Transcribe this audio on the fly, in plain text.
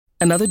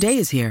Another day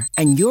is here,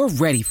 and you're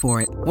ready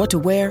for it. What to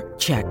wear?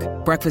 Check.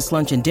 Breakfast,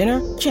 lunch, and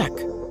dinner? Check.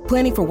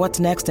 Planning for what's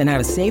next and how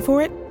to save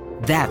for it?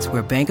 That's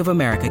where Bank of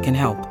America can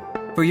help.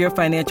 For your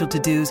financial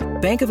to-dos,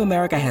 Bank of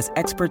America has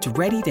experts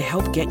ready to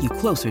help get you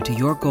closer to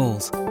your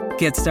goals.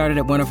 Get started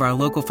at one of our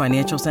local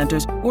financial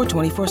centers or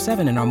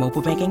 24/7 in our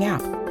mobile banking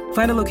app.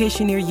 Find a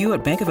location near you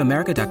at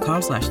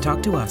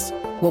bankofamerica.com/talktous.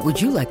 What would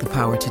you like the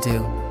power to do?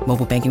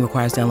 Mobile banking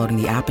requires downloading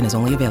the app and is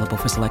only available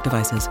for select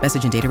devices.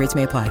 Message and data rates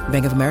may apply.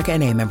 Bank of America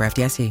N.A., member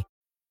FDIC.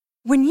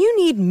 When you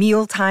need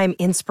mealtime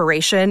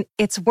inspiration,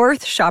 it's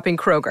worth shopping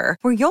Kroger,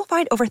 where you'll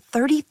find over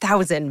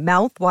 30,000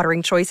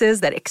 mouth-watering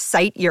choices that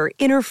excite your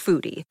inner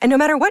foodie. And no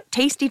matter what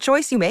tasty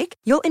choice you make,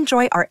 you'll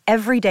enjoy our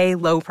everyday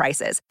low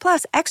prices,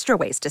 plus extra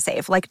ways to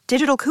save, like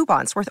digital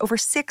coupons worth over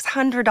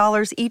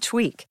 $600 each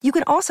week. You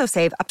can also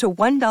save up to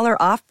 $1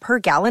 off per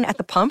gallon at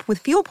the pump with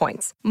fuel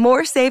points.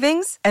 More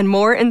savings and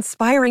more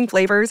inspiring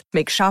flavors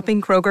make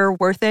shopping Kroger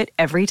worth it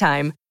every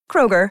time.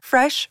 Kroger,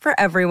 fresh for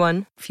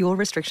everyone. Fuel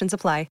restrictions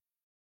apply.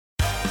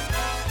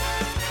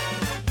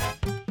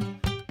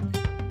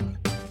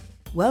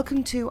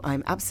 Welcome to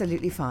I'm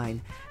Absolutely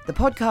Fine, the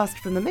podcast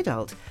from the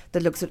Midult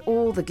that looks at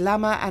all the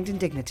glamour and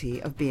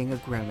indignity of being a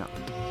grown-up.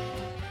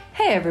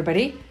 Hey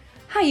everybody,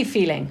 how are you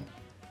feeling?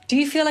 Do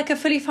you feel like a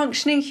fully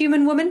functioning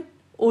human woman?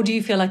 Or do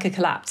you feel like a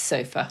collapsed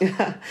sofa?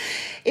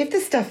 If the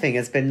stuffing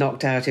has been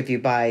knocked out of you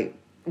by,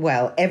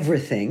 well,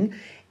 everything,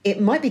 it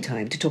might be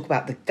time to talk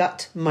about the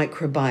gut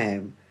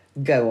microbiome.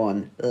 Go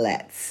on,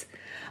 let's.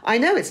 I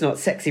know it's not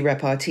sexy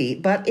repartee,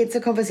 but it's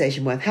a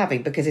conversation worth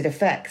having because it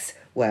affects,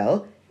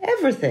 well,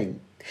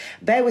 everything.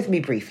 Bear with me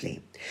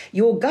briefly.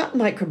 Your gut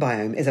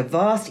microbiome is a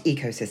vast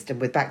ecosystem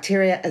with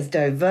bacteria as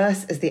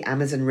diverse as the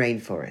Amazon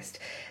rainforest.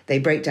 They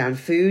break down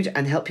food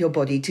and help your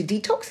body to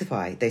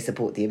detoxify. They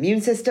support the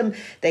immune system.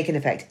 They can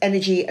affect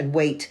energy and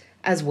weight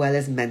as well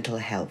as mental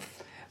health.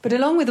 But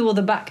along with all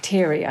the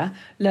bacteria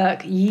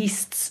lurk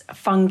yeasts,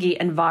 fungi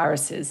and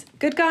viruses,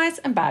 good guys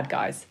and bad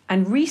guys.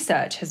 And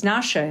research has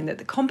now shown that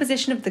the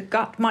composition of the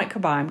gut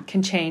microbiome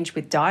can change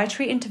with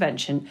dietary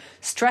intervention,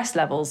 stress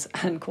levels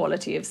and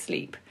quality of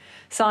sleep.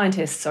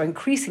 Scientists are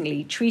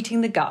increasingly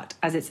treating the gut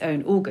as its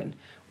own organ,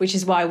 which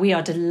is why we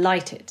are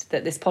delighted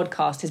that this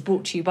podcast is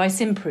brought to you by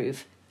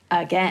Simprove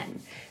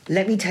again.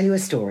 Let me tell you a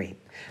story.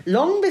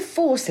 Long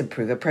before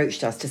Simprove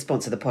approached us to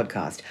sponsor the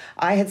podcast,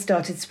 I had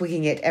started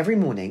swigging it every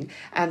morning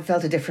and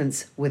felt a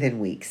difference within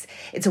weeks.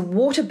 It's a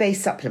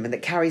water-based supplement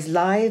that carries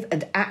live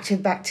and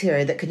active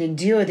bacteria that can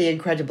endure the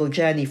incredible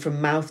journey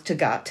from mouth to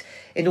gut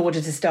in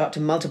order to start to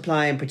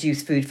multiply and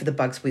produce food for the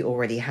bugs we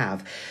already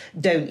have.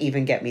 Don't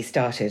even get me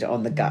started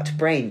on the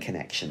gut-brain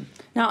connection.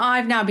 Now,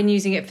 I've now been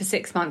using it for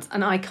 6 months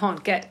and I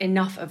can't get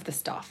enough of the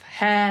stuff.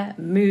 Hair,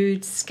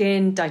 mood,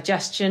 skin,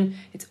 digestion,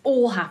 it's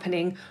all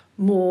happening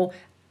more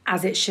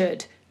as it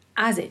should,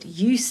 as it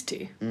used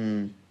to.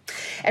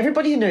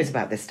 Everybody who knows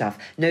about this stuff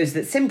knows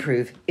that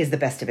Simprove is the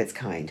best of its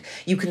kind.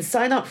 You can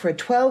sign up for a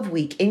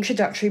 12-week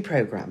introductory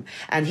program,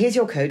 and here's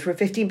your code for a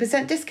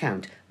 15%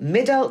 discount.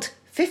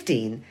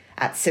 Midult15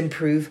 at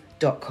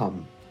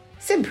simprove.com.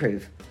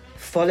 Simprove.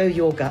 Follow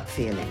your gut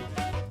feeling.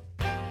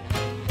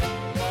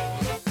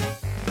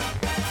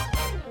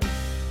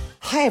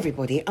 Hi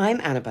everybody, I'm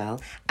Annabelle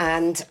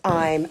and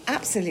I'm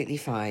absolutely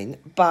fine,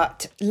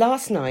 but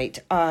last night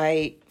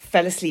I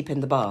fell asleep in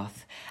the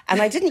bath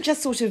and I didn't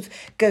just sort of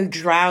go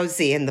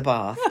drowsy in the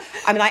bath.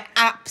 I mean, I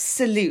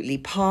absolutely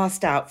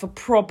passed out for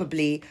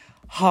probably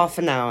half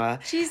an hour.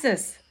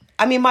 Jesus.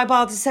 I mean, my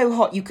bath is so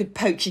hot you could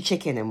poach a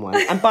chicken in one,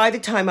 and by the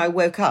time I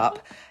woke up,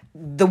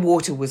 the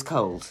water was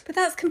cold. But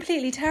that's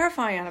completely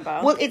terrifying,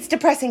 Annabelle. Well, it's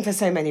depressing for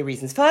so many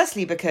reasons.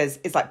 Firstly, because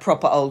it's like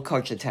proper old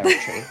codger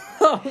territory.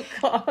 Oh,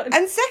 God.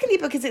 And secondly,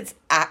 because it's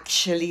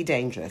actually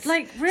dangerous.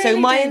 Like, really So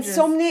my dangerous.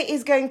 insomnia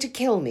is going to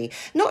kill me.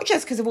 Not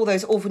just because of all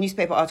those awful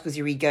newspaper articles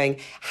you read going,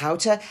 how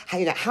to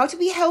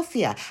be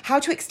healthier, how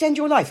to extend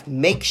your life.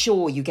 Make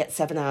sure you get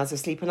 7 hours of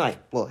sleep a night.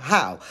 Well,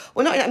 how?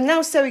 Well, I'm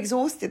now so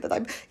exhausted that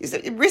I'm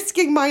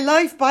risking my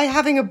life by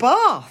having a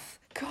bath.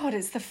 God,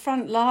 it's the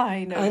front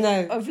line I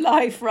know. of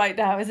life right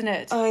now, isn't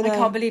it? I know. I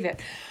can't believe it.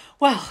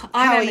 Well, How are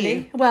I'm Emily.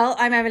 you? Well,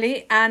 I'm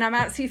Emily, and I'm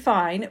absolutely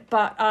fine.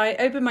 But I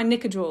opened my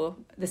knicker drawer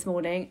this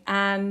morning,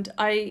 and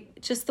I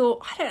just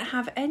thought, I don't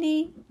have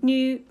any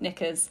new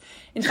knickers.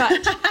 In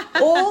fact,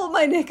 all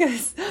my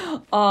knickers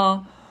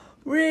are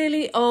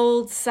really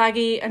old,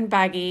 saggy and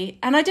baggy,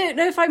 and I don't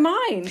know if I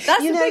mind.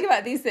 That's the thing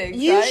about these things,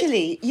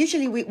 right?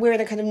 Usually we're in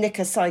a kind of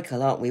knicker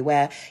cycle, aren't we,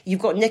 where you've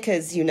got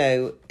knickers,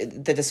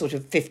 that are sort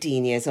of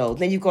 15 years old,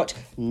 then you've got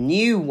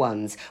new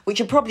ones,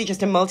 which are probably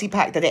just a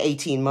multi-pack that are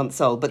 18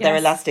 months old, but their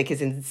Yes. elastic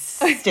is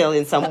still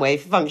in some way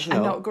functional.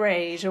 And not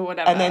greyish or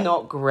whatever. And they're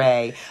not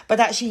grey. But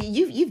actually,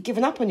 you've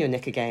given up on your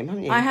knicker game,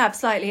 haven't you? I have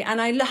slightly,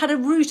 and I had a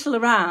rootle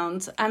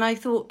around, and I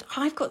thought,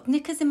 I've got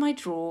knickers in my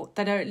drawer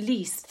that are at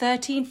least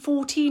 13,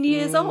 14 years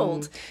years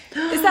old.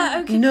 Is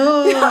that okay?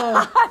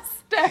 No.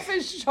 Steph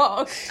is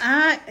shocked.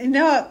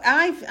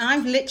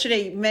 I've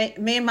literally,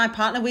 me and my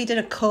partner, we did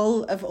a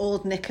cull of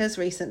old knickers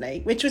recently,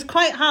 which was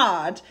quite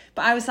hard.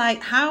 But I was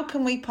like, how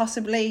can we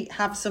possibly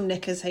have some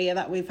knickers here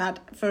that we've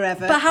had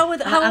forever? But how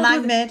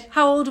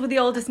old were the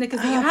oldest knickers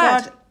that you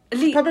had?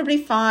 God, probably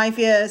 5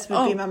 years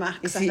would be my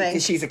max, I think.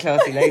 Because she's a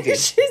classy lady.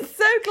 She's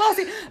so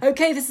classy.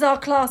 Okay, this is our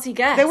classy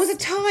guest. There was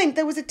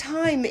a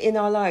time in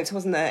our lives,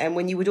 wasn't there? And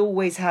when you would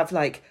always have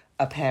like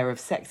a pair of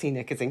sexy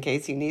knickers in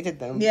case you needed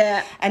them.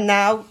 Yeah. And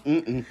now,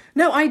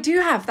 No, I do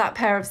have that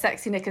pair of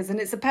sexy knickers, and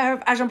it's a pair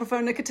of Agent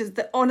Profond knickers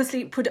that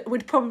honestly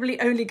would probably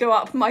only go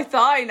up my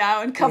thigh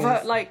now and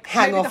cover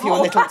hang off your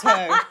little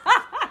toe.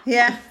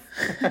 Yeah.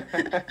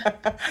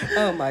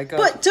 Oh my God.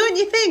 But don't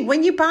you think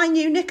when you buy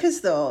new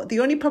knickers though, the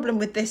only problem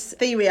with this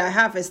theory I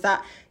have is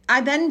that I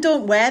then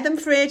don't wear them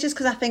for ages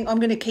because I think I'm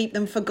going to keep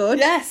them for good.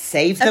 Yes.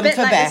 Save them a bit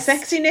for like best. The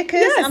sexy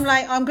knickers. Yes. I'm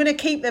like, I'm going to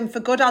keep them for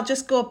good. I'll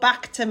just go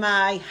back to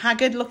my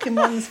haggard looking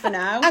ones for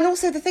now. And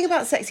also the thing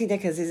about sexy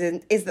knickers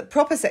is that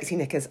proper sexy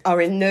knickers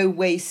are in no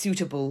way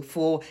suitable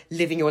for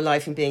living your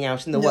life and being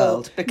out in the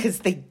world because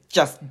they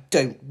just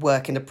don't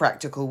work in a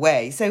practical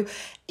way. So,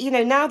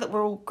 now that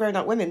we're all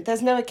grown-up women,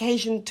 there's no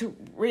occasion to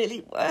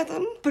really wear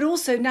them. But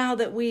also now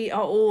that we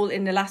are all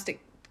in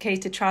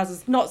elasticated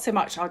trousers, not so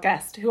much our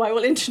guest, who I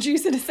will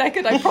introduce in a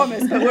second, I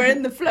promise, but we're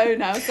in the flow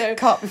now. So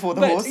cart before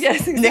the horse.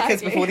 Yes, exactly.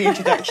 Knickers before the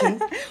introduction.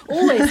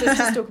 Always, let's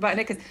just talk about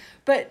knickers.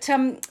 But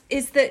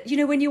is that,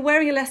 when you're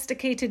wearing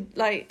elasticated,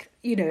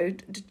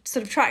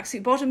 sort of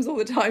tracksuit bottoms all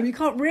the time, you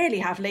can't really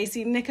have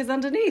lacy knickers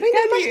underneath.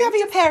 Imagine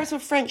having a pair of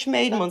sort of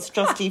French-made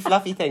monstrosity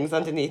fluffy things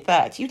underneath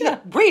that. You'd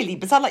look really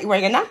bizarre, like you're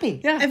wearing a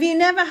nappy. Yeah. Have you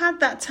never had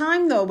that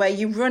time though where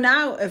you run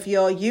out of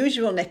your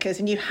usual knickers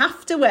and you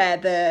have to wear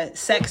the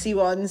sexy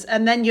ones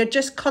and then you're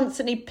just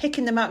constantly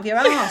picking them out of your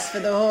arse for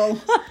the whole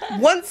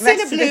once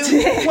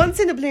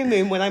in a blue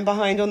moon when I'm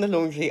behind on the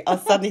laundry, I'll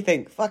suddenly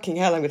think, fucking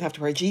hell, I'm going to have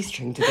to wear a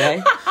G-string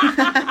today.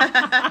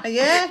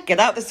 Yeah. Get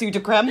out the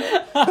Sudocreme.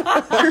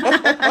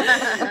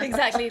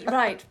 Exactly,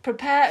 right.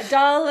 Prepare,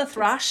 dial a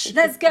thrush.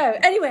 Let's go.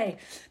 Anyway,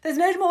 there's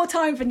no more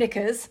time for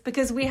knickers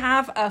because we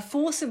have a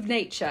force of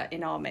nature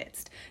in our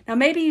midst. Now,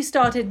 maybe you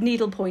started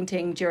needle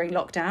pointing during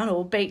lockdown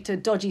or baked a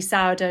dodgy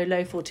sourdough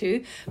loaf or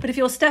two, but if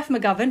you're Steph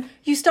McGovern,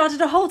 you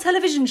started a whole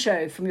television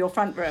show from your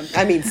front room.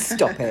 I mean,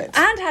 stop it.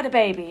 And had a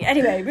baby.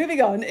 Anyway,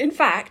 moving on. In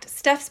fact,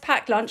 Steph's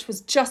packed lunch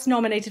was just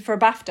nominated for a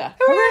BAFTA.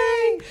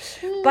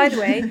 Hooray! By the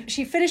way,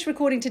 she finished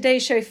recording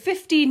today's show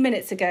 15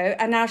 minutes ago,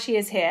 and now she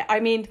is here. I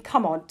mean,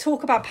 come on,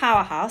 talk about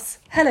powerhouse.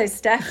 Hello,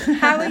 Steph.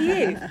 How are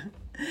you?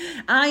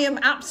 I am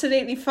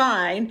absolutely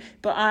fine,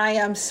 but I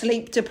am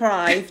sleep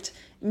deprived,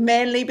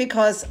 mainly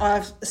because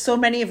of so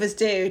many of us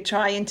do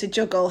trying to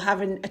juggle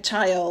having a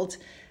child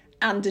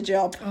and a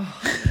job.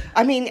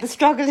 I mean, the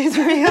struggle is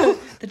real.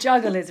 The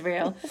juggle is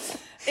real.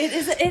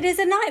 It is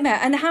a nightmare.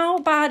 And how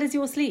bad is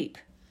your sleep?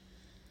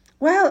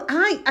 Well,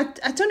 I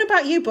don't know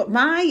about you, but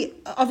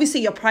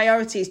obviously your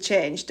priorities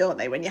change, don't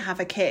they, when you have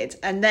a kid,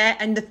 and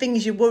the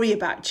things you worry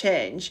about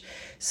change.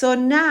 So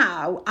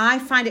now I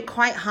find it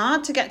quite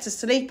hard to get to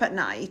sleep at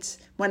night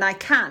when I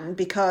can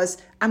because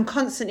I'm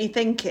constantly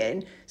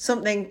thinking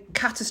something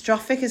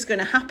catastrophic is going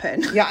to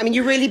happen. Yeah, I mean,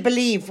 you really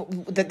believe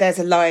that there's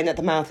a lion at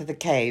the mouth of the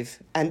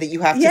cave and that you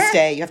have to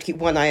you have to keep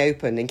one eye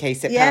open in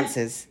case it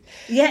pounces.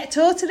 Yeah,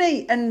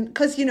 totally. And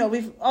because,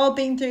 we've all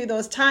been through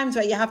those times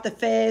where you have the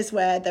phase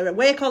where they're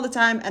awake all the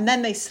time and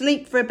then they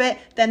sleep for a bit,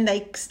 then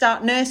they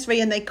start nursery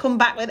and they come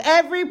back with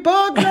every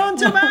bug known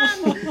to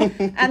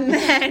man.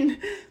 And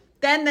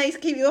then they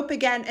keep you up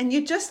again. And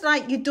you just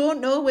you don't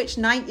know which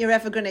night you're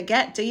ever going to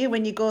get, do you,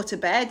 when you go to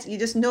bed? You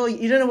just know,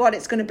 you don't know what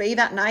it's going to be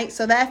that night.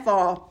 So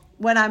therefore,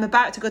 when I'm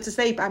about to go to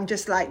sleep, I'm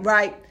just like,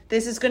 right,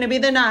 this is going to be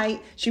the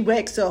night she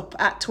wakes up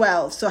at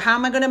 12. So how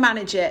am I going to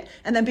manage it?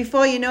 And then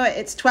before you know it,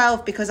 it's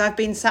 12 because I've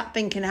been sat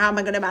thinking, how am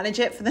I going to manage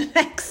it for the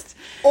next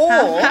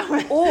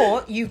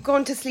Or you've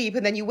gone to sleep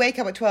and then you wake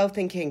up at 12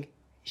 thinking,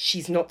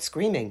 she's not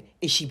screaming.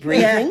 Is she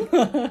breathing?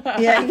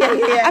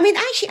 Yeah. I mean,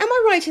 actually, am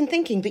I right in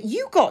thinking that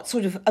you got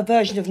sort of a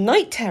version of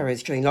night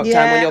terrors during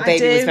lockdown when your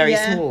baby was very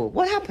small?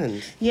 What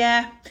happened?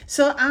 Yeah.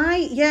 So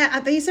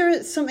these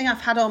are something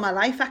I've had all my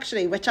life,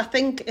 actually, which I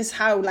think is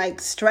how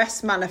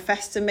stress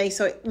manifests in me.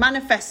 So it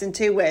manifests in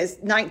two ways,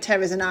 night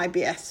terrors and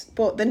IBS.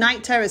 But the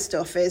night terror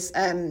stuff is,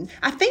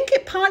 I think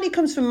it partly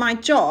comes from my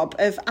job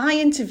of I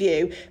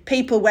interview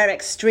people where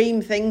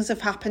extreme things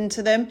have happened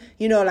to them,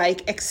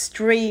 like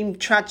extreme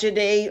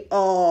tragedy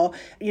or,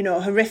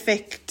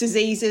 horrific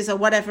diseases or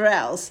whatever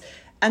else.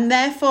 And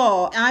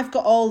therefore, I've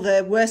got all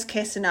the worst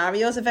case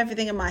scenarios of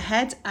everything in my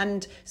head.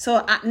 And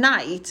so at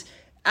night,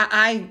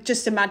 I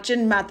just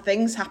imagine mad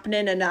things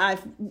happening, and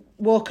I've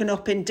woken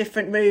up in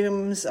different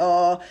rooms,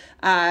 or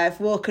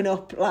I've woken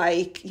up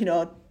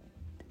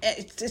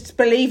it's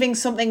believing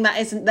something that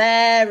isn't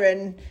there.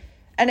 And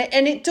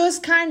it does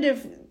kind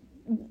of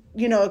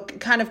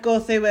go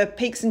through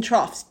peaks and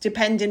troughs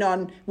depending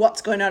on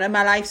what's going on in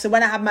my life. So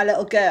when I had my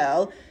little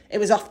girl, it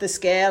was off the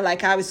scale.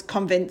 I was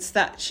convinced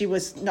that she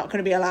was not going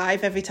to be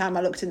alive every time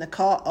I looked in the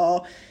cot,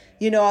 or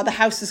or the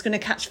house was going to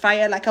catch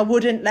fire. Like, I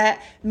wouldn't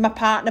let my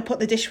partner put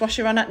the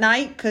dishwasher on at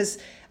night because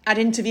I'd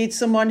interviewed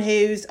someone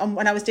who's,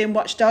 when I was doing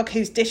Watchdog,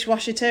 whose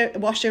dishwasher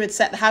had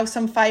set the house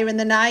on fire in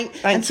the night.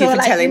 Thank you for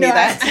telling me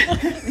that.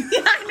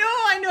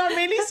 I know, I'm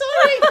really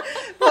sorry.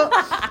 But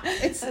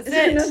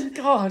it's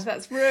God,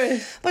 that's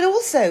rude. But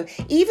also,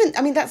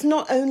 that's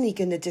not only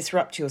going to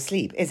disrupt your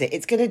sleep, is it?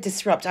 It's going to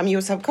disrupt,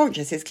 your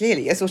subconscious is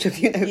clearly a sort of,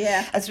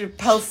 a sort of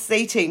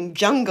pulsating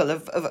jungle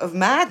of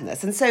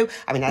madness. And so,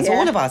 as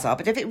all of ours are,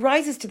 but if it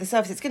rises to the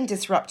surface, it's going to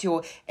disrupt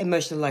your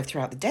emotional life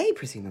throughout the day,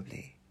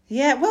 presumably.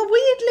 Yeah, well,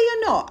 weirdly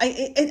or not,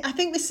 I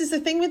think this is the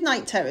thing with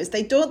night terrors.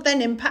 They don't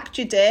then impact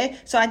your day.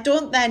 So I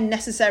don't then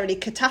necessarily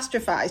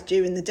catastrophise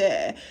during the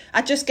day.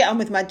 I just get on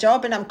with my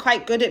job, and I'm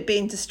quite good at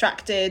being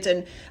distracted,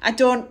 and I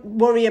don't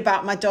worry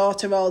about my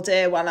daughter all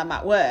day while I'm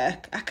at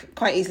work. I could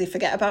quite easily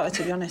forget about her,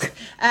 to be honest.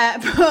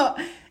 But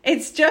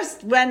it's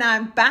just when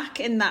I'm back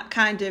in that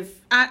kind of...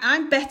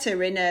 I'm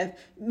better in a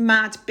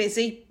mad,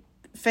 busy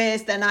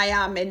phase than I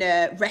am in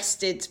a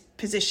rested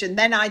position.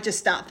 Then I just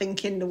start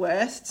thinking the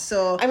worst.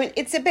 So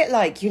it's a bit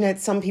like,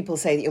 some people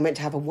say that you're meant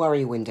to have a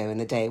worry window in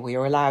the day where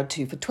you're allowed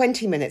to, for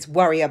 20 minutes,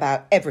 worry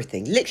about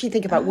everything. Literally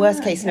think about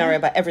worst case scenario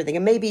about everything.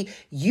 And maybe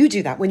you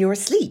do that when you're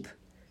asleep.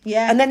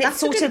 Yeah. And then it's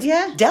sort of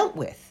dealt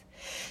with.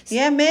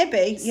 Yeah,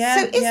 maybe. Yeah.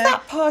 So is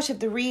that part of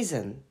the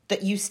reason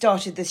that you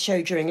started this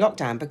show during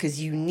lockdown? Because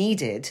you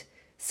needed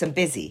some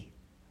busy?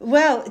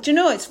 Well, do you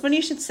know, it's funny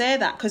you should say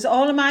that, because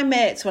all of my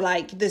mates were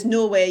like, there's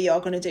no way you're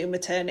going to do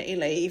maternity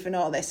leave and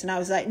all this. And I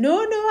was like,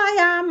 no, I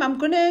am. I'm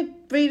going to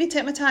really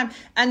take my time.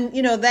 And,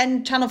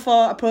 then Channel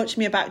 4 approached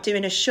me about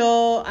doing a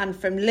show, and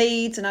from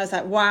Leeds. And I was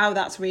like, wow,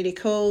 that's really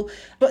cool.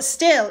 But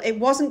still, it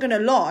wasn't going to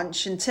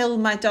launch until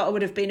my daughter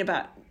would have been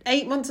about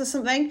 8 months or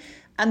something.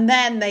 And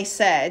then they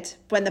said,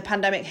 when the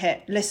pandemic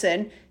hit,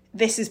 listen,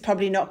 this is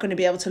probably not going to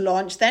be able to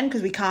launch then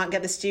because we can't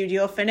get the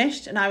studio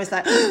finished. And I was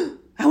like,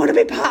 I want to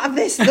be part of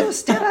this though. I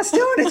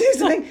still want to do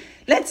something.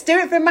 Let's do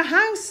it from my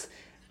house.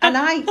 And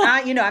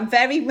I'm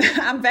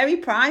very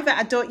private.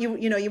 I don't,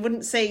 you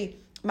wouldn't see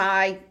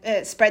my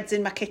spreads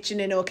in my kitchen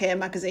in OK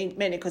magazine,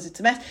 mainly because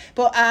it's a mess.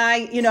 But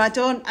I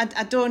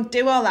don't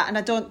do all that, and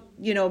I don't,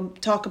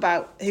 talk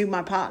about who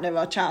my partner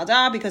or child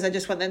are, because I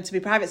just want them to be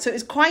private. So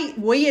it's quite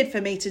weird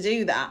for me to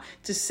do that,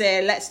 to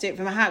say let's do it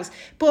from my house.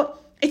 But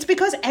it's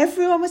because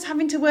everyone was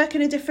having to work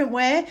in a different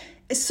way.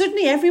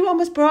 Suddenly everyone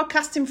was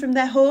broadcasting from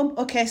their home.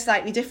 Okay,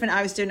 slightly different.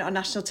 I was doing it on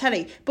national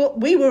telly. But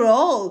we were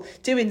all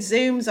doing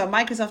Zooms or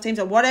Microsoft Teams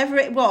or whatever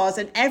it was,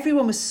 and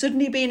everyone was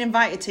suddenly being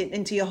invited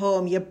into your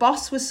home. Your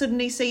boss was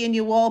suddenly seeing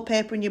your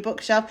wallpaper and your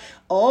bookshelf.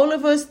 All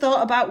of us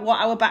thought about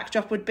what our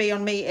backdrop would be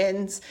on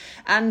meetings.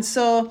 And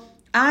so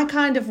I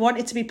kind of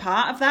wanted to be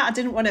part of that. I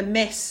didn't want to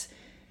miss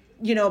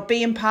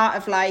being part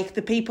of like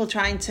the people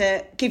trying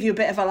to give you a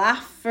bit of a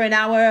laugh for an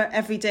hour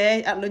every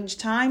day at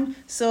lunchtime.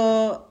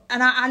 So,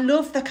 and I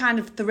love the kind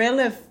of thrill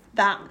of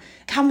that.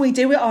 Can we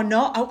do it or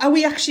not? Are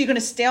we actually going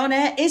to stay on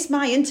air? Is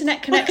my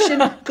internet connection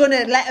going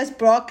to let us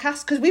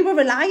broadcast? Because we were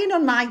relying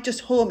on my just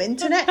home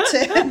internet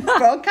to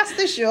broadcast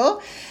the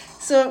show.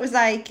 So it was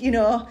like,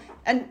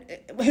 and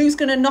who's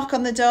going to knock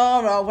on the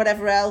door or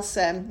whatever else?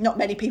 Not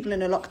many people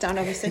in a lockdown,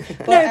 obviously.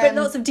 But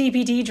lots of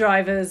DPD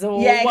drivers or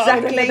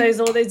exactly.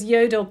 those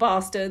Yodel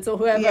bastards or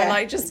whoever,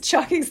 like just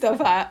chucking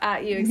stuff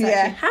at you. Exactly.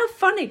 Yeah. How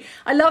funny!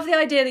 I love the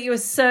idea that you were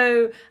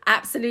so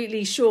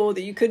absolutely sure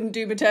that you couldn't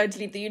do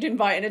maternity leave that you'd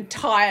invite an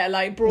entire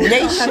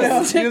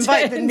broadcast. You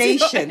invite the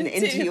nation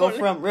into your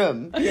front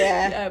room.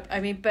 Yeah.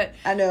 But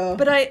I know.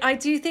 But I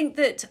do think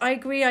that I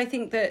agree. I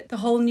think that the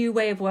whole new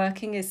way of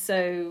working is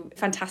so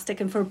fantastic,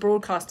 and for a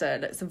broadcaster,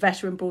 it's a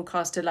veteran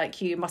broadcaster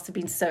like you, it must have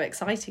been so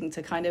exciting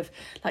to kind of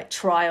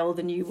trial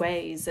the new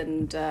ways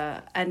and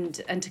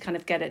to kind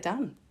of get it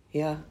done.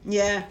 Yeah,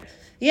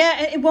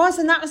 it was.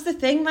 And that was the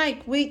thing,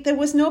 there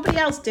was nobody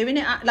else doing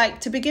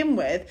it, to begin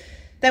with.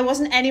 There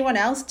wasn't anyone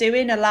else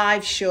doing a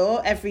live show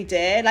every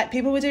day.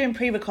 People were doing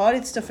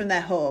pre-recorded stuff from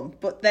their home,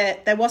 but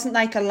there wasn't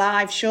a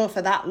live show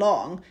for that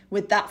long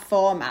with that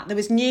format. There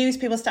was news,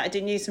 people started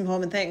doing news from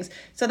home and things.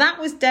 So that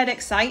was dead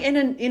exciting.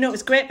 And, it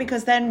was great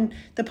because then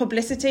the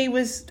publicity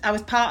I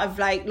was part of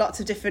lots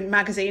of different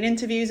magazine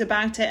interviews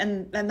about it.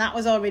 And that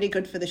was all really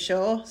good for the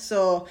show.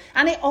 So,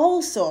 and it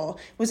also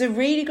was a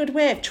really good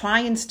way of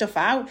trying stuff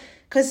out,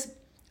 because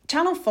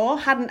Channel 4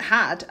 hadn't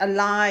had a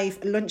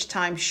live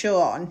lunchtime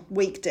show on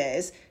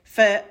weekdays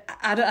for,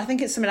 I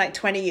think it's something like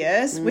 20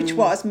 years, which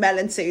was Mel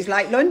and Sue's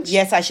Light Lunch.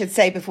 Yes, I should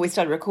say, before we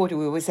started recording,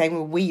 we were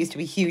saying, we used to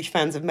be huge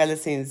fans of Mel and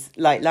Sue's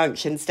Light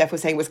Lunch, and Steph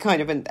was saying it was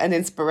kind of an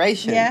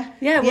inspiration.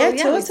 Totally. I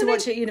used to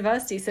watch it at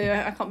university, so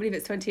I can't believe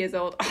it's 20 years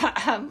old.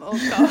 Oh,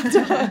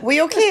 God. Well,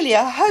 you're clearly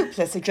a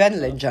hopeless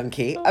adrenaline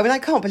junkie. I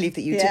can't believe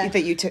that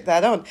you took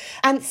that on.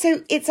 And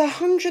so it's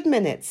 100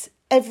 minutes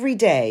every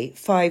day,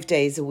 5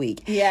 days a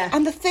week. Yeah.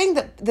 And the thing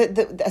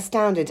that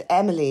astounded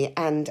Emily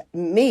and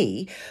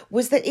me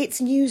was that it's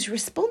news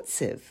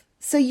responsive.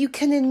 So you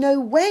can in no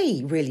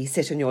way really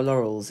sit on your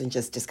laurels and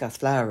just discuss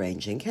flower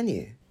arranging, can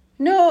you?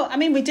 No,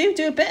 we do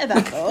a bit of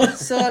that though.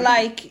 So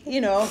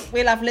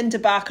we'll have Linda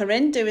Barker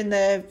in doing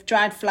the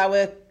dried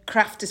flower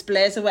craft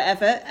displays or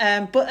whatever.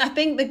 But I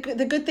think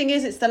the good thing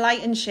is it's the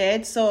light and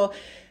shade. So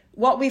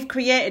what we've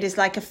created is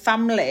like a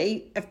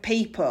family of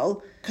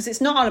people, because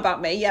it's not all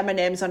about me. Yeah, my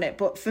name's on it.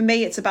 But for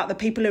me, it's about the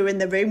people who are in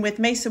the room with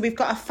me. So we've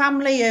got a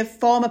family of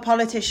former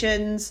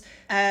politicians,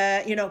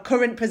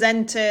 current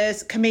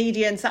presenters,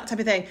 comedians, that type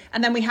of thing.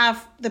 And then we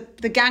have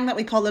the gang that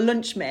we call the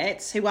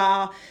Lunchmates, who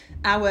are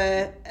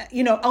our,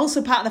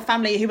 also part of the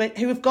family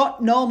who have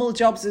got normal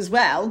jobs as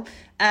well.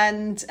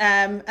 And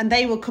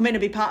they will come in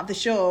and be part of the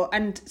show.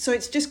 And so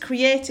it's just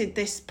created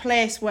this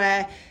place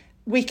where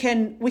we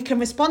can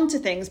respond to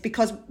things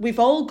because we've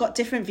all got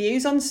different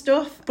views on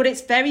stuff, but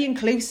it's very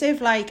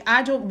inclusive. Like,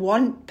 I don't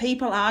want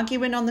people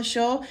arguing on the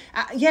show.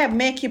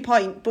 Make your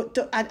point, but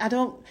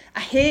I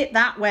hate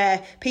that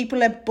where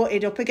people are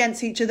butted up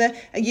against each other.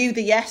 Are you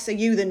the yes? Are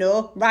you the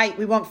no? Right,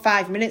 we want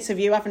 5 minutes of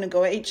you having a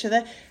go at each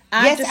other.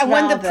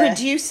 When the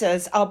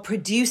producers are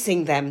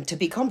producing them to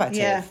be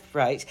combative,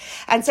 right?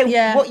 And so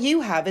what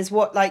you have is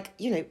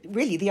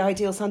really the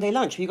ideal Sunday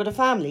lunch. You've got a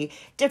family,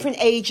 different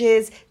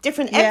ages,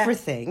 different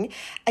everything,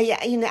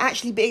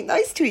 actually being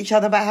nice to each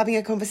other about having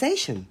a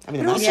conversation. I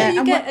mean, but also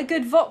you get a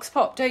good vox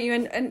pop, don't you?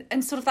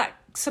 And sort of that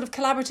sort of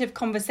collaborative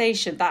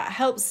conversation that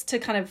helps to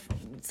kind of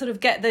sort of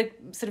get the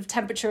sort of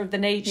temperature of the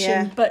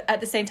nation, but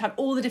at the same time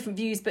all the different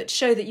views, but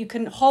show that you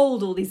can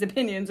hold all these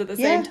opinions at the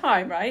same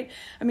time, right?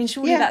 I mean,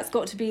 surely that's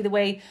got to be the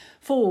way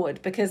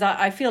forward, because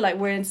I feel like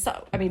we're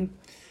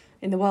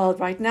in the world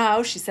right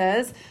now, she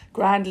says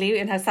grandly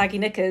in her saggy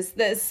knickers,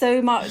 there's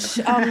so much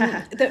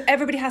that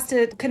everybody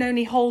can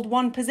only hold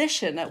one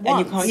position at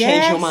once. And you can't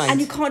change your mind.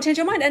 And you can't change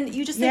your mind. And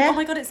you just think, oh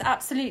my God, it's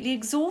absolutely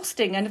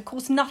exhausting. And of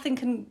course, nothing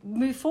can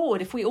move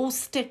forward if we all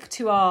stick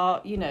to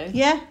our,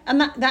 Yeah, and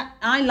that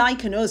I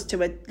liken us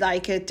to a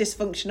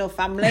dysfunctional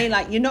family.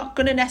 Like, you're not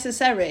going to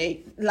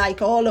necessarily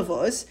like all of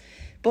us,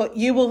 but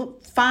you will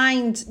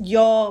find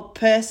your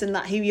person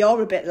who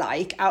you're a bit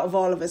like out of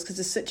all of us, because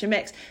there's such a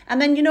mix. And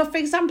then, for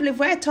example, if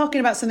we're talking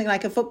about something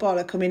like a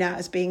footballer coming out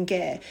as being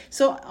gay,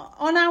 so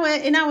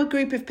in our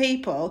group of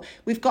people,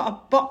 we've got a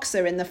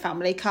boxer in the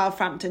family, Carl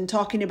Frampton,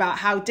 talking about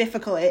how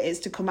difficult it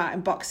is to come out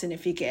in boxing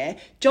if you're gay.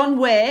 John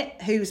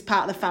Waite, who's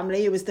part of the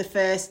family, who was the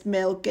first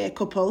male gay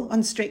couple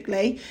on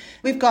Strictly.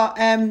 We've got,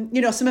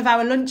 some of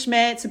our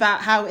Lunchmates about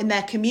how in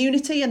their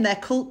community and their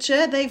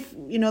culture, they've,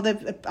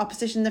 the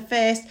opposition they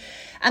faced.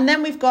 And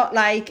then we've got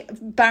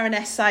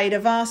Baroness Saida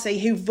Varsi,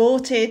 who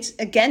voted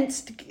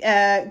against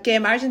gay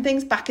marriage and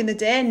things back in the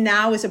day, and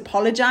now has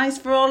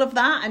apologised for all of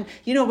that. And,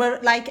 we're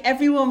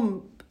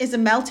everyone is a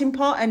melting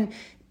pot, and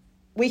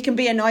we can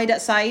be annoyed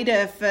at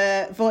Saida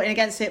for voting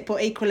against it,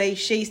 but equally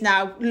she's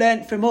now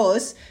learnt from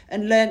us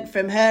and learnt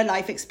from her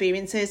life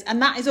experiences. And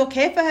that is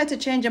okay for her to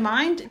change her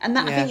mind. And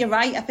that I think you're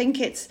right. I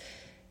think it's,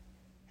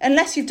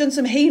 unless you've done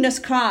some heinous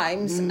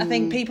crimes, I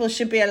think people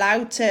should be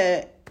allowed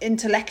to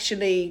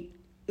intellectually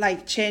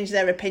change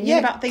their opinion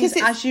about things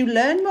as you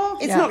learn more.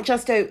 It's not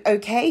just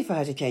okay for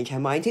her to change her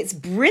mind. It's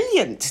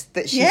brilliant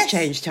that she's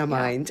changed her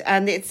mind,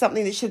 and it's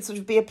something that should sort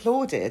of be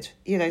applauded.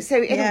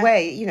 So in a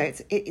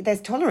way, there's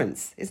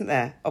tolerance, isn't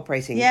there,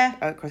 operating?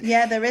 Across.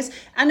 Yeah, there is,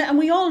 and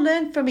we all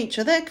learn from each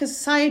other, because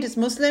Said is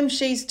Muslim.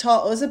 She's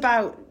taught us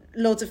about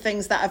loads of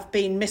things that have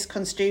been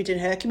misconstrued in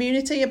her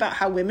community about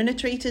how women are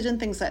treated and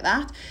things like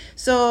that.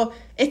 So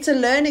it's a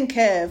learning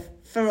curve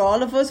for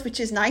all of us, which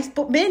is nice,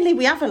 but mainly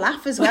we have a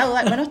laugh as well.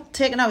 We're not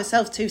taking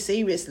ourselves too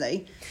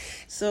seriously.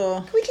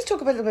 So can we just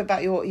talk a little bit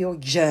about your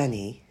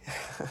journey?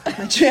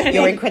 My journey,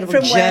 your incredible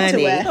from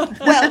journey. Where to where?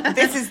 Well,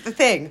 this is the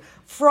thing.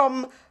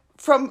 From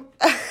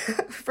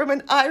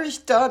an Irish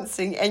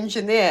dancing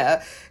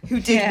engineer who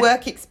did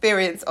work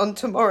experience on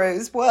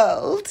Tomorrow's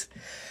World,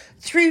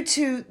 through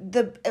to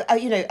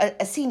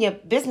a senior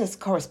business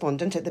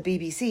correspondent at the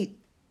BBC,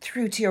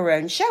 through to your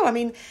own show. I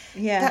mean,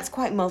 that's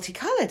quite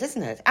multicoloured,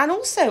 isn't it? And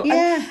also,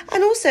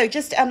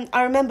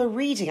 I remember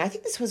reading, I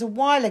think this was a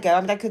while ago, I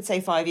mean, I could say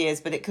 5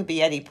 years, but it could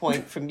be any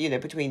point from,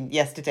 between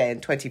yesterday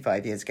and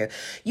 25 years ago,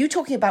 you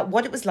talking about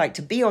what it was like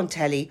to be on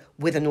telly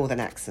with a northern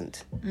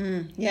accent.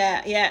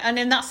 Yeah. And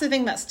then that's the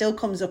thing that still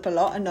comes up a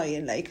lot,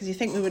 annoyingly, because you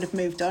think we would have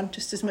moved on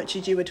just as much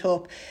as you would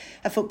hope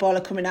a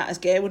footballer coming out as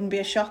gay wouldn't be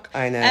a shock.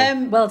 I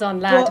know. Well done,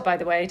 lad, by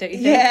the way, don't you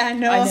think? Yeah, I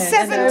know.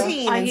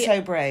 17 and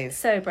so brave.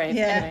 So brave.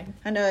 Yeah, anyway.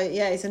 I know.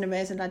 Yeah, he's an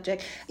amazing lad,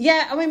 Jake.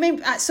 Yeah, I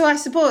mean, so I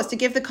suppose to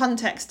give the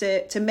context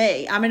to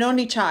me, I'm an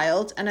only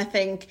child, and I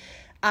think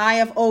I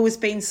have always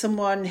been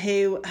someone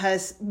who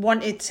has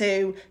wanted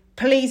to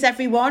please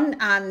everyone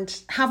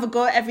and have a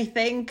go at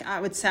everything.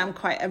 I would say I'm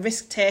quite a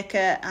risk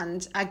taker,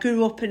 and I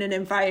grew up in an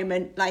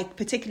environment,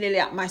 particularly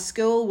at my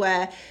school,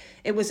 where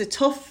it was a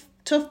tough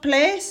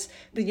place,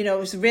 but it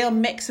was a real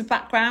mix of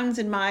backgrounds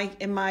in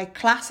my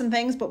class and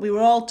things, but we were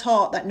all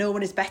taught that no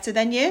one is better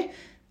than you.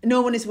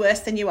 No one is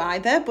worse than you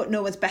either, but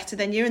no one's better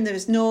than you, and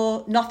there's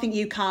nothing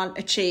you can't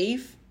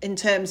achieve in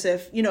terms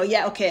of, you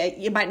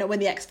might not win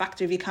the X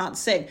Factor if you can't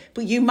sing,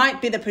 but you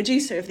might be the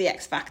producer of the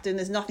X Factor, and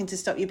there's nothing to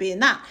stop you being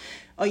that.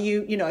 Or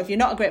if you're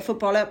not a great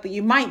footballer, but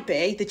you might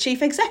be the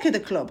chief exec of the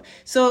club.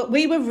 So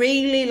we were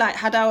really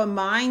had our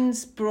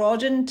minds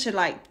broadened to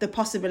the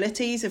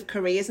possibilities of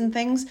careers and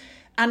things.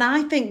 And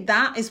I think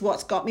that is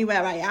what's got me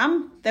where I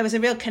am. There was a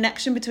real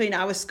connection between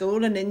our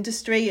school and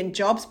industry and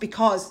jobs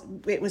because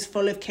it was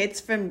full of kids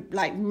from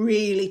like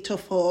really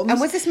tough homes. And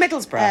was this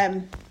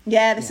Middlesbrough?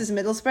 This is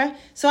Middlesbrough.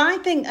 So I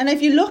think, and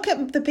if you look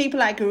at the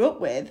people I grew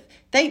up with,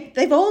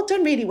 they've all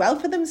done really well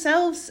for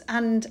themselves.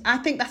 And I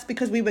think that's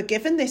because we were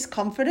given this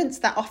confidence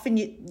that often,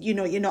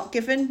 you're not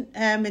given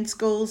in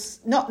schools.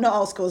 Not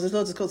all schools, there's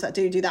loads of schools that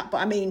do that. But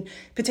I mean,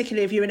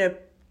 particularly if you're in a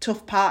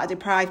tough part, a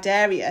deprived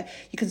area,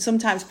 you can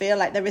sometimes feel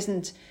like there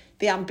isn't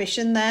the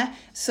ambition there.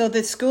 So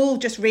the school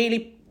just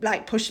really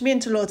like pushed me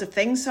into loads of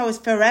things. So I was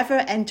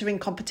forever entering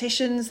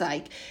competitions,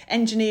 like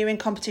engineering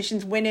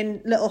competitions, winning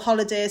little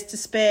holidays to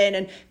Spain.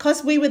 And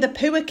because we were the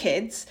poor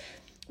kids,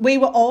 we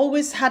were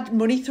always had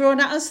money thrown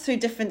at us through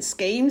different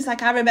schemes.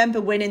 Like I remember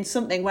winning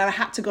something where I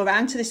had to go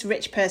around to this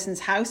rich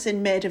person's house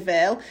in Maida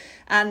Vale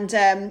and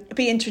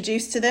be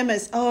introduced to them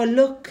as, oh,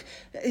 look,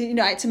 I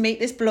had to meet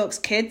this bloke's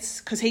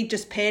kids because he'd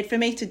just paid for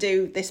me to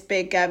do this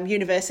big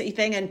university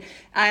thing. And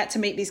I had to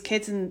meet these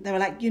kids and they were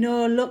like,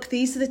 look,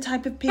 these are the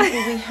type of people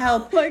we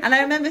help. And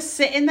I remember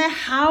sitting there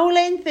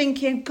howling,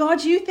 thinking,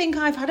 God, you think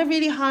I've had a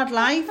really hard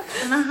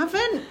life? And I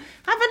haven't.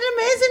 I've had an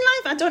amazing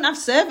life. I don't have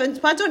servants,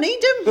 but I don't need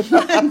them.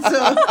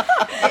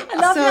 I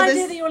love the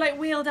idea that you were like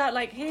wheeled out,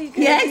 like, here you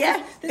go.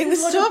 Yeah. It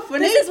was tough,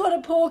 wasn't it? This is what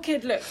a poor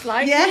kid looks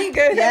like. Yeah. Here you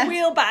go, then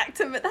wheel back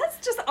to it.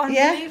 That's just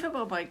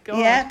unbelievable, my God.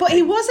 Yeah, but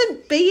he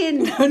wasn't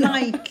being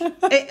like,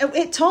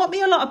 it taught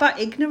me a lot about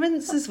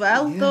ignorance as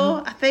well,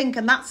 though, I think.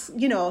 And that's,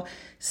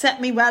 set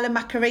me well in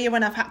my career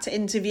when I've had to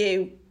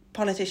interview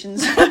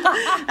politicians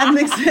and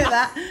things like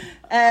that.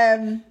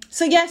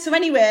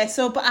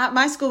 But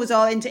my school was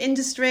all into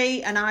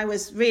industry and I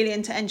was really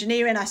into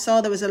engineering. I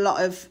saw there was a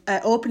lot of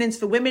openings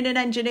for women in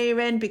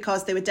engineering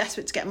because they were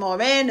desperate to get more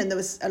in and there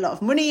was a lot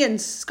of money and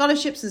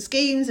scholarships and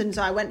schemes, and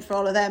so I went for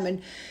all of them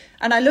and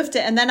I loved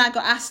it. And then I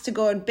got asked to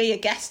go and be a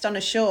guest on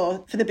a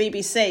show for the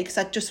BBC because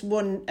I'd just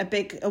won a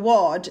big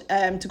award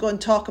to go and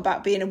talk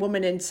about being a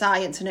woman in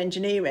science and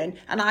engineering.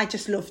 And I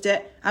just loved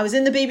it. I was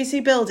in the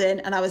BBC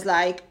building and I was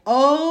like,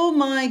 oh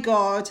my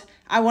God,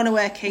 I want to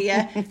work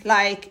here.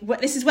 Like,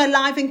 this is where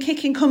Live and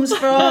Kicking comes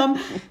from.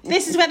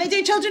 This is where they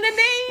do Children in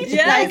Need.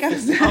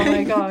 Yes. Oh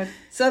my God.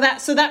 So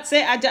that's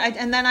it.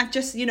 And then I've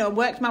just,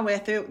 worked my way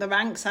through the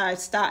ranks. I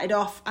started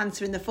off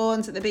answering the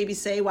phones at the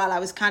BBC while I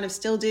was kind of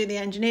still doing the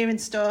engineering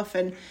stuff,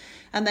 and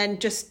then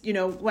just,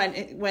 went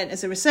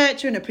as a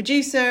researcher and a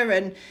producer,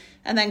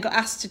 and then got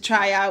asked to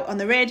try out on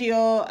the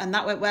radio, and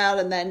that went well,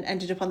 and then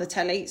ended up on the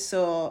telly.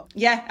 So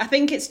yeah, I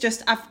think it's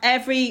just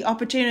every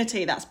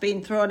opportunity that's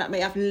been thrown at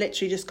me, I've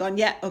literally just gone,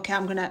 yeah, okay,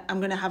 I'm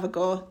gonna have a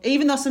go.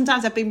 Even though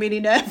sometimes I've been really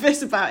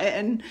nervous about it,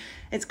 and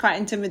it's quite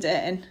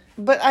intimidating.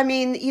 But I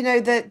mean,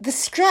 the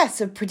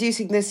stress of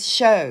producing this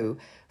show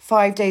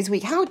 5 days a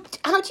week, how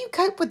do you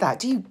cope with that?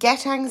 Do you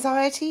get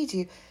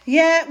anxiety?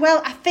 Yeah,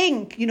 well, I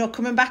think,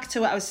 coming back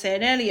to what I was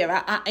saying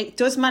earlier, it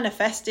does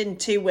manifest in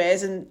two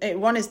ways. And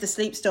one is the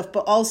sleep stuff,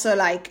 but also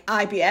like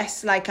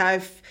IBS. Like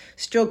I've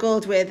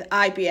struggled with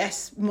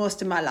IBS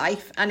most of my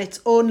life. And it's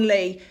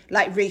only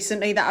like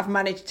recently that I've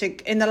managed to,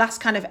 in the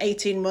last kind of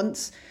 18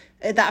 months,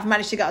 that I've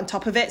managed to get on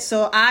top of it.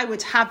 So I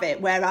would have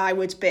it where I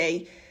would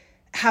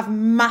have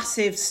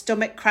massive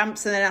stomach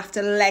cramps and then have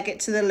to leg it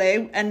to the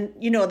loo. And,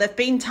 there've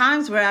been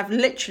times where I've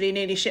literally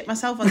nearly shit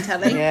myself on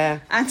telly. Yeah.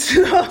 And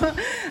so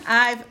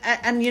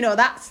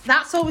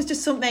that's always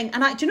just something.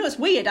 And it's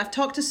weird. I've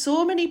talked to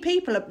so many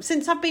people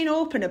since I've been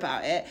open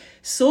about it.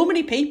 So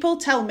many people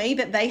tell me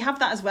that they have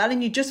that as well,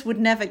 and you just would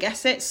never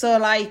guess it. So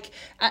and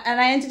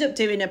I ended up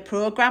doing a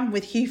programme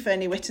with Hugh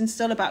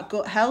Fearnley-Whittinstall about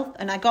gut health,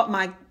 and I got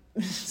my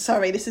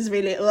sorry, this is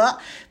really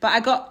but I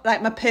got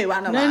like my poo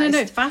analysed. No,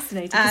 it's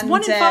fascinating. Because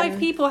 1 in 5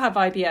 people have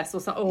IBS or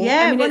something.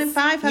 Yeah, 1 in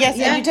 5 have. Yes,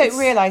 and you don't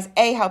realise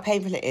A, how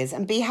painful it is,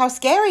 and B, how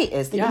scary it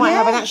is that you might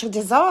have an actual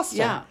disaster.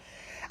 Yeah.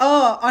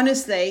 Oh,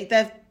 honestly,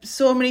 there've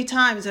so many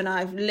times when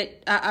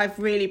I've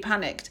really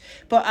panicked.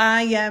 But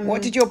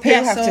what did your poo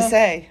have to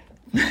say?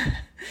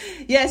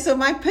 Yeah, so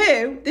my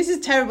poo, this is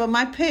terrible,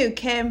 my poo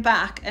came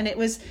back and it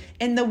was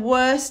in the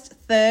worst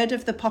third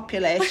of the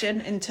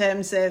population in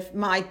terms of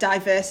my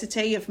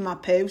diversity of my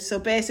poo. So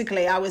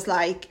basically I was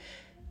like,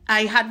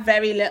 I had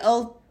very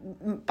little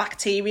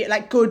bacteria,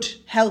 like good,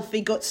 healthy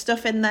gut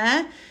stuff in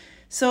there.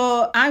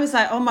 So I was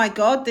like, oh my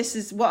God, this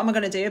is, what am I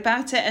going to do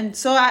about it? And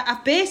so I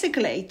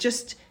basically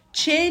just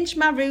changed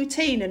my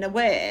routine in a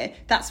way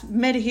that's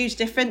made a huge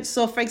difference.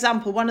 So for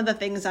example, one of the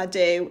things I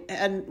do,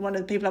 and one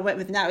of the people I work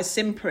with now is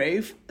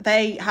Simprove,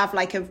 they have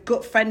like a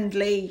gut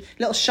friendly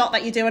little shot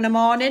that you do in the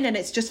morning, and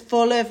it's just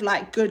full of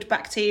like good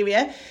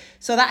bacteria.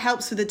 So that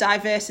helps with the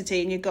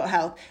diversity in your gut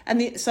health.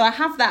 And so I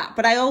have that,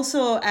 but I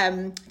also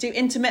do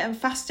intermittent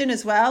fasting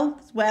as well,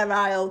 where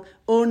I'll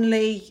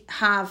only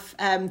have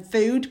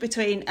food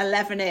between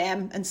 11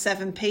 a.m. and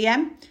 7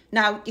 p.m.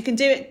 Now, you can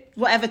do it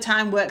whatever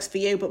time works for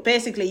you, but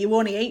basically you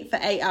only eat for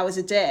 8 hours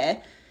a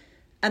day.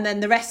 And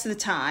then the rest of the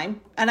time,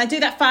 and I do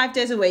that 5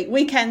 days a week,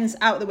 weekends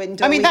out the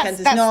window. I mean, weekends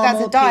that's is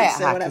normal, a diet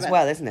pizza, hack whatever. as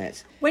well, isn't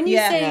it? When you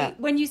do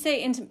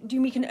you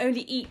mean you can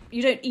only eat?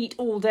 You don't eat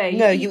all day.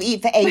 No, you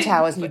eat for 8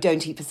 hours and you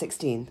don't eat for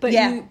 16. But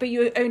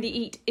you only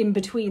eat in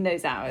between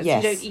those hours.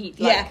 Yes. You don't eat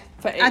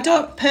for 8 I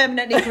don't hours.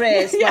 permanently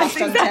graze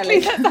whilst on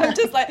telly. I'm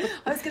just like,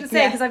 I was going to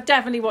say, because I've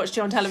definitely watched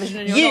you on television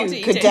and you're not eating.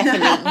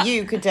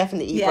 You could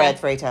definitely eat bread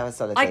for 8 hours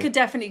solid. I could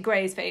definitely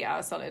graze for 8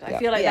 hours solid. I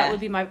feel like that would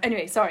be my...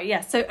 Anyway, sorry,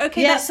 yes. So,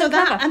 okay, yeah, that's so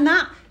clever. that, and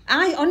that,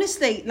 I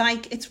honestly,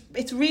 like,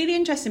 it's really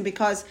interesting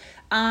because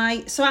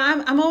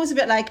I'm always a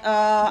bit like,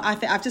 I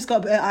think I've just got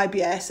a bit of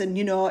IBS and,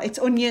 you know, it's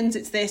onions,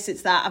 it's this,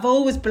 it's that. I've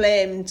always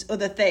blamed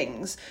other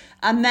things.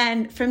 And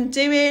then from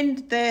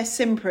doing the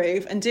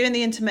Simprove and doing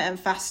the intermittent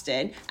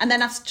fasting, and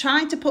then I've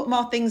tried to put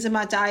more things in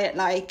my diet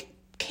like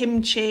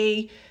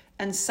kimchi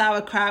and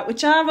sauerkraut,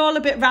 which are all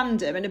a bit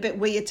random and a bit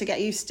weird to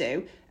get used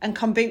to, and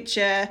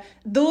kombucha,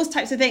 those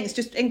types of things,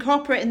 just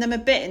incorporating them a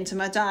bit into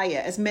my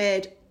diet has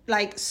made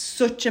like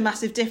such a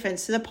massive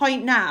difference, to the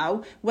point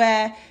now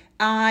where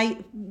I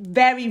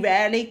very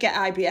rarely get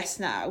IBS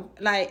now,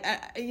 like,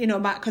 you know,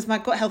 because my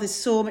gut health is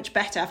so much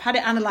better. I've had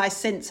it analysed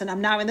since, and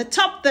I'm now in the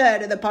top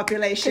third of the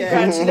population.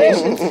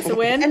 Congratulations, it's a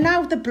win. And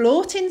now the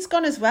bloating's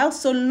gone as well.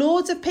 So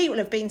loads of people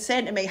have been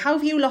saying to me, how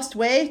have you lost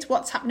weight?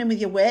 What's happening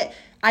with your weight?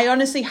 I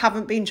honestly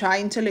haven't been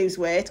trying to lose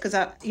weight because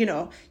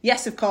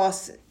yes, of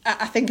course,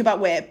 I think about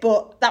weight,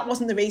 but that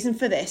wasn't the reason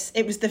for this.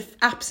 It was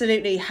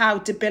absolutely how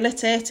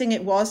debilitating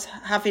it was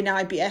having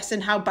IBS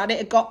and how bad it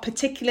had got,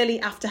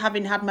 particularly after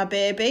having had my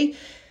baby,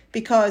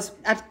 because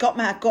I'd got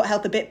my gut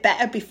health a bit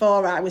better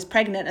before I was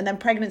pregnant, and then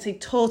pregnancy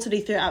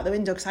totally threw it out the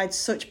window because I had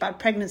such bad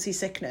pregnancy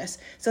sickness.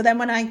 So then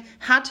when I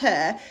had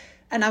her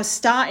and I was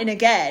starting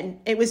again,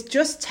 it was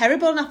just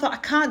terrible. And I thought, I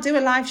can't do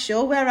a live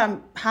show where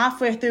I'm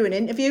halfway through an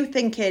interview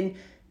thinking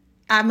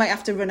I might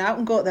have to run out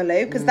and go to the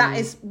loo, because that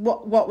is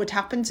what would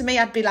happen to me.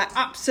 I'd be like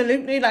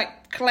absolutely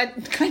like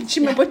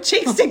clenching my butt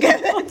cheeks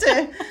together.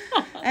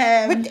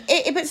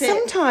 But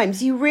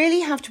sometimes you really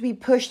have to be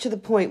pushed to the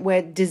point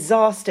where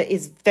disaster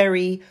is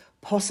very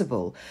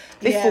possible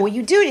before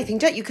you do anything,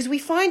 don't you? Because we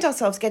find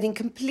ourselves getting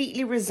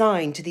completely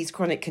resigned to these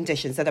chronic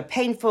conditions that are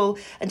painful,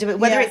 and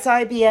whether it's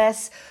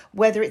IBS,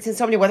 whether it's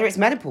insomnia, whether it's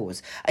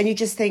menopause, and you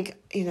just think,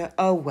 you know,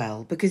 oh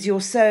well, because you're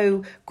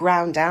so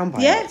ground down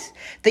by it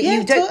that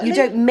you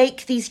don't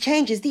make these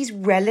changes, these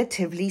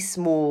relatively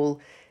small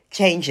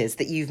changes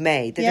that you've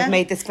made that have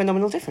made this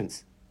phenomenal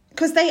difference.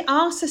 Because they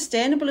are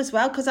sustainable as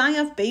well. Because I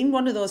have been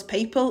one of those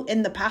people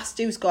in the past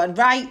who's gone,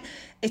 right,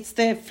 it's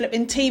the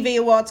flipping TV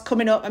awards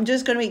coming up, I'm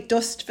just going to eat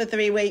dust for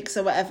 3 weeks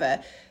or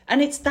whatever.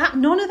 And it's that,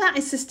 none of that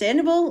is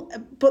sustainable.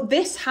 But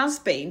this has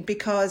been,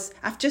 because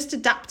I've just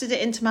adapted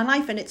it into my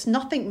life, and it's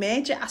nothing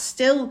major. I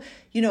still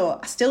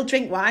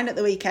drink wine at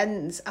the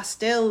weekends. I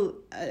still,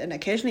 and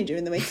occasionally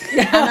during the week.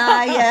 And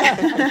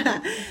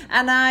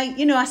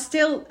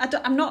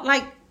I'm not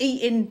like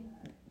eating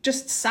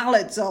just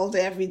salads all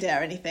day, every day or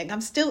anything.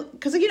 I'm still,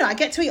 because, you know, I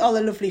get to eat all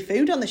the lovely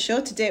food on the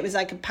show. Today it was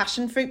like a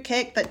passion fruit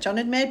cake that John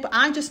had made, but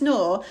I just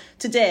know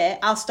today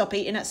I'll stop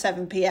eating at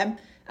 7 p.m.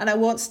 and I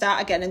won't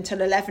start again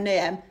until 11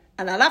 a.m.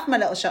 and I'll have my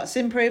little shot of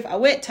Simprove, I'll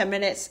wait 10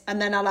 minutes,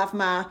 and then I'll have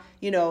my,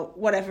 you know,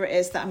 whatever it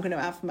is that I'm going to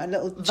have, my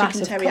little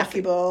chicken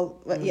teriyaki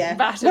bowl.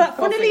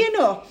 Funnily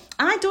enough,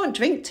 I don't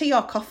drink tea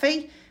or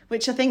coffee,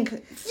 which I think you're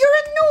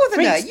a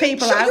northerner. Freaks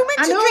people out. You're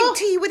meant to drink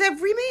tea with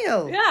every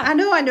meal. Yeah, I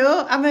know.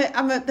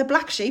 I'm the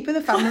black sheep of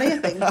the family, I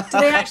think. Do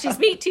they actually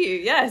speak to you?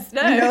 Yes.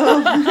 No.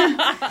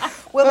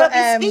 Well,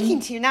 they'll be speaking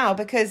to you now,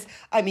 because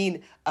I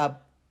mean,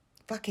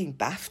 fucking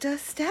BAFTA,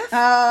 Steph.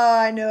 Oh,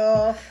 I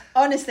know.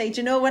 Honestly,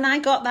 do you know when I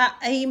got that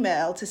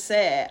email to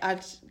say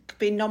I'd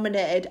been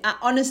nominated, I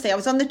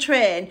was on the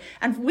train,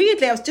 and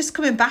weirdly I was just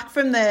coming back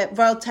from the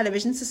Royal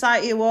Television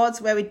Society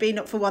Awards, where we'd been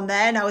up for one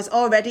there, and I was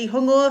already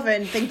hungover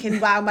and thinking,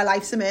 wow, my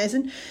life's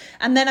amazing.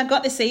 And then I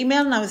got this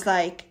email and I was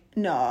like,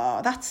 no,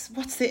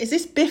 is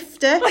this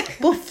BIFTA?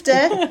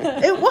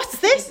 BUFTA? What's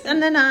this?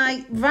 And then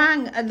I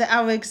rang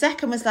our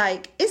exec and was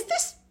like,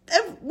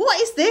 what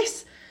is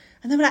this?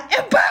 And they were like,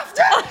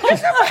 BAFTA!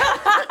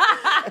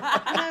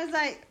 And I was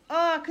like,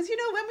 oh, because, you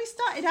know, when we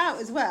started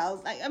out as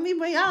well, like, I mean,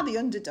 we are the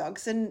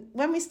underdogs. And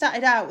when we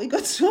started out, we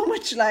got so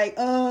much like,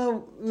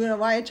 oh, you know,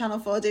 why are Channel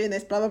 4 doing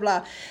this, blah, blah,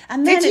 blah.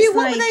 And then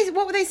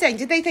what were they saying?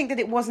 Did they think that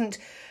it wasn't,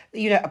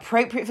 you know,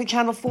 appropriate for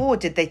Channel 4? Or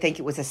did they think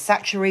it was a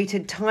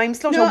saturated time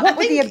slot? No, or what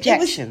were the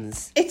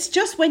objections? It's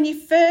just when you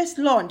first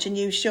launch a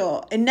new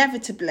show,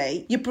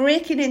 inevitably, you're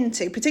breaking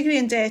into, particularly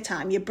in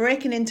daytime, you're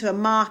breaking into a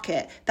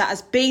market that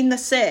has been the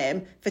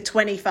same for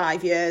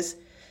 25 years.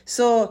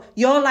 So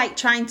you're like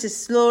trying to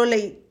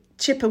slowly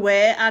chip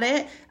away at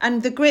it.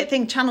 And the great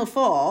thing, Channel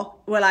 4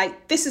 were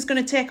like, this is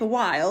going to take a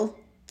while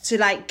to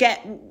like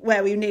get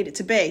where we need it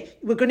to be.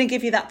 We're going to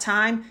give you that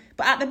time.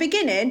 But at the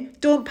beginning,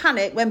 don't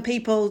panic when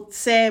people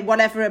say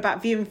whatever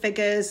about viewing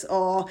figures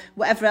or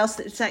whatever else.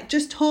 It's like,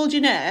 just hold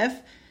your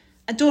nerve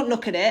and don't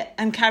look at it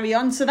and carry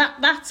on. So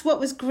that's what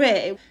was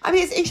great. I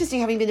mean, it's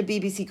interesting, having been a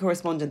BBC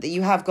correspondent, that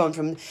you have gone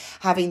from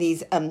having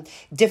these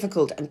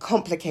difficult and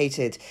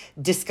complicated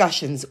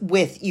discussions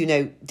with, you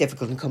know,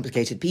 difficult and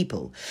complicated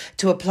people,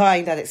 to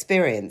applying that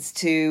experience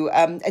to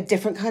a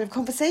different kind of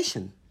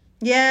conversation.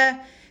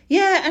 Yeah.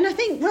 Yeah, and I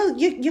think, well,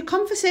 your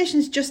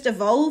conversations just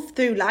evolve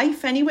through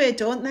life anyway,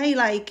 don't they?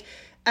 Like,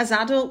 as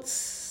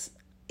adults,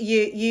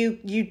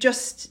 you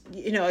just,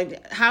 you know,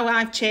 how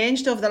I've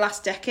changed over the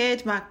last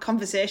decade, my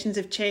conversations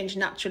have changed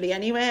naturally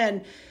anyway,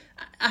 and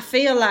I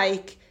feel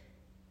like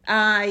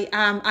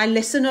I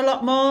listen a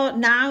lot more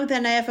now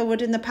than I ever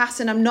would in the past,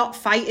 and I'm not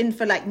fighting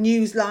for like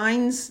news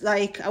lines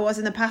like I was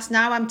in the past.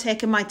 Now I'm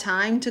taking my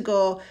time to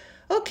go,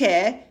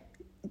 okay,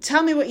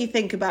 tell me what you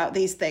think about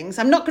these things.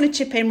 I'm not going to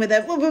chip in with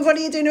it, well, what are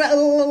you doing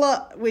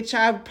about, which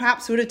I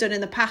perhaps would have done in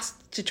the past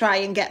to try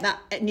and get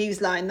that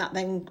news line that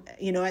then,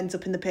 you know, ends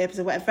up in the papers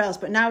or whatever else.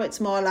 But now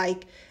it's more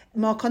like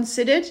more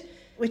considered,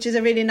 which is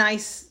a really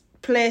nice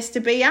place to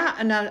be at.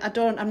 And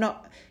I'm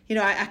not, you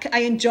know, I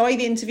enjoy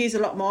the interviews a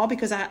lot more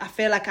because I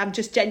feel like I'm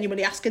just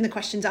genuinely asking the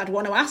questions I'd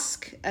want to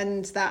ask,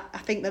 and that I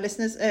think the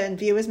listeners and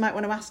viewers might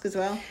want to ask as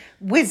well.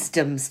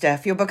 Wisdom,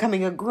 Steph. You're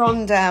becoming a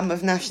grande dame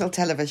of national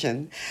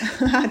television.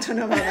 I don't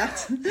know about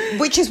that.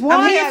 Which is why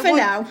I'm here for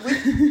now.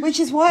 Which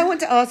is why I want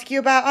to ask you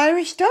about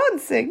Irish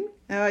dancing.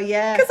 Oh,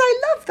 yeah. Because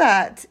I love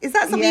that. Is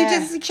that something you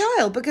did as a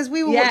child? Because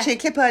we were watching a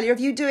clip earlier of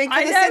you doing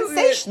kind of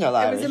sensational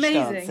Irish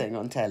dancing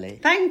on telly.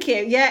 Thank you.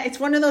 Yeah, it's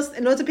one of those,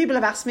 loads of people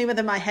have asked me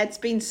whether my head's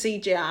been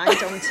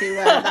CGI'd onto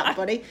that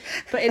body,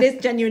 but it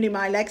is genuinely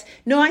my legs.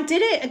 No, I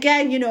did it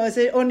again, you know, as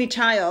an only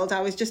child. I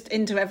was just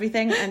into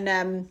everything,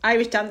 and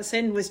Irish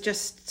dancing was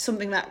just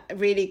something that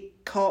really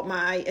caught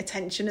my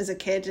attention as a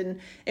kid, and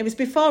it was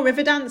before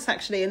Riverdance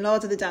actually and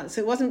Lord of the Dance,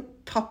 so it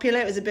wasn't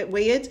popular, it was a bit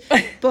weird,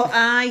 but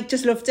I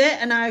just loved it,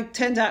 and I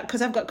turned out,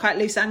 because I've got quite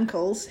loose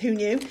ankles, who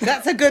knew?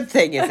 That's a good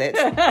thing, is it?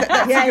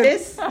 Yeah, it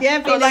is. Yeah,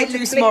 being like able to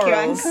loose flick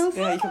morals.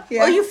 your ankles.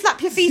 Yeah. Or you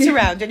flap your feet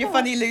around and your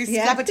funny loose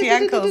flappity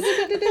ankles.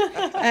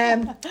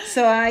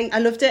 So I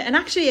loved it, and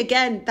actually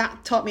again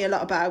that taught me a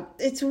lot about,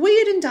 it's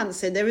weird in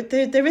dancing, there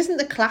isn't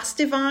the class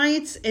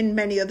divides in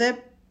many other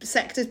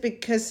sectors,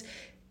 because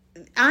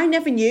I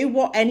never knew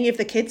what any of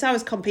the kids I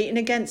was competing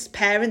against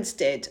parents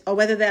did, or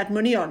whether they had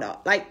money or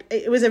not. Like,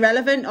 it was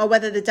irrelevant, or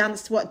whether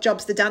what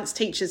jobs the dance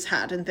teachers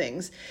had and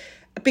things,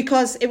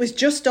 because it was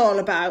just all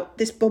about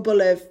this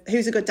bubble of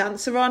who's a good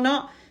dancer or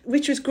not,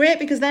 which was great,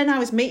 because then I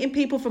was meeting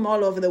people from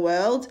all over the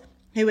world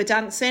who were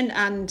dancing,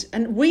 and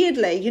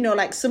weirdly, you know,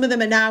 like some of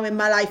them are now in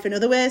my life in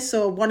other ways.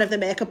 So one of the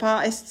makeup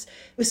artists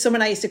was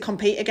someone I used to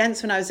compete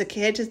against when I was a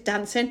kid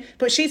dancing,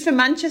 but she's from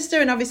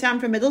Manchester, and obviously I'm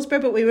from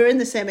Middlesbrough, but we were in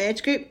the same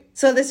age group.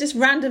 So there's just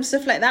random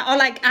stuff like that. Or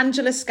like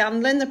Angela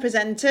Scanlon, the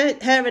presenter,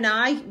 her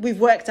and we've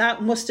worked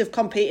out, must have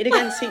competed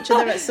against each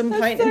other at some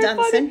point in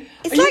dancing. Funny.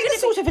 It's like a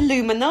sort of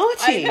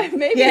Illuminati.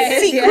 Maybe a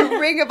secret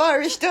ring of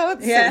Irish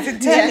dancers. Yeah.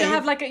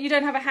 You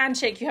don't have a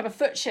handshake, you have a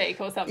foot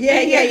shake or something.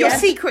 Yeah. You're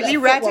secretly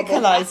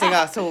radicalising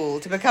us all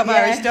to become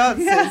Irish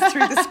dancers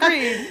through the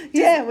screen.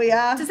 Yeah, we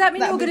are. Does that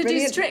mean you're going to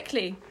do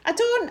Strictly? I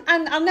don't,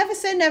 and I'll never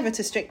say never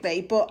to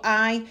Strictly, but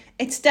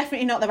it's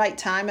definitely not the right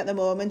time at the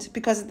moment,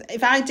 because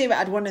if I do it,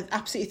 I'd want to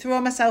absolutely throw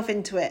myself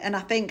into it, and I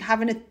think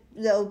having a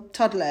little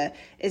toddler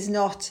is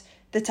not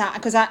the time,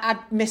 because I'd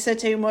miss her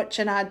too much,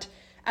 and I'd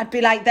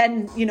be like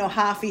then, you know,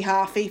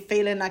 halfy,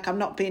 feeling like I'm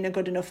not being a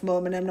good enough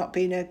mum and I'm not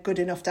being a good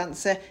enough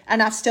dancer,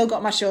 and I've still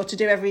got my show to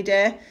do every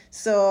day.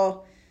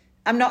 So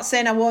I'm not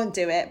saying I won't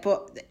do it,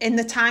 but in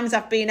the times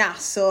I've been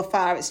asked so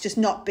far, it's just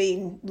not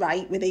been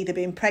right, with either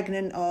being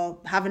pregnant or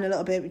having a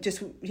little bit,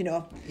 just, you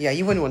know. Yeah,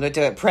 you wouldn't want to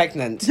do it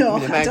pregnant. No,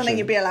 I don't think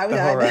you'd be allowed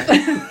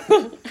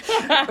either.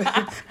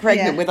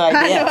 Pregnant with IVF.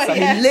 I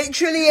mean,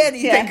 literally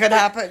anything could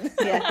happen.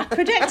 Yeah.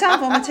 Projectile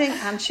vomiting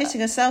and shitting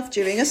herself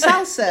during a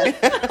salsa.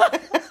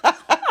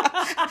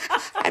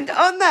 And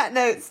on that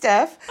note,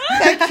 Steph,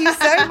 thank you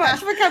so much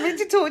for coming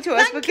to talk to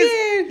us. Thank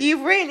you.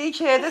 You've really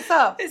cheered us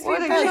up. It's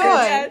what been a very joy.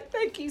 good.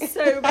 Thank you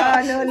so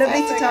much.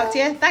 Lovely to talk to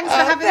you. Thanks for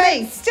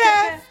having me.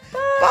 Steph.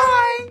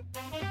 Bye.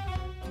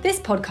 This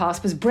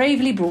podcast was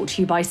bravely brought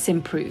to you by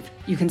Simprove.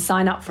 You can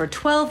sign up for a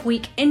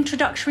 12-week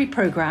introductory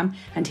program,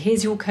 and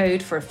here's your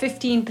code for a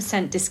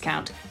 15%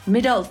 discount.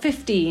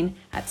 Midult15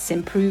 at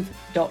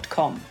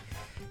simprove.com.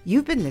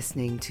 You've been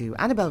listening to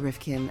Annabel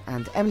Rifkin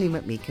and Emily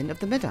McMeekin of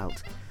The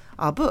Midult.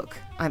 Our book,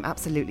 I'm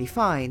Absolutely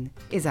Fine,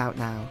 is out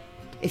now.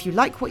 If you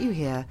like what you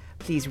hear,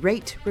 please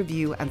rate,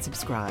 review and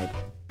subscribe.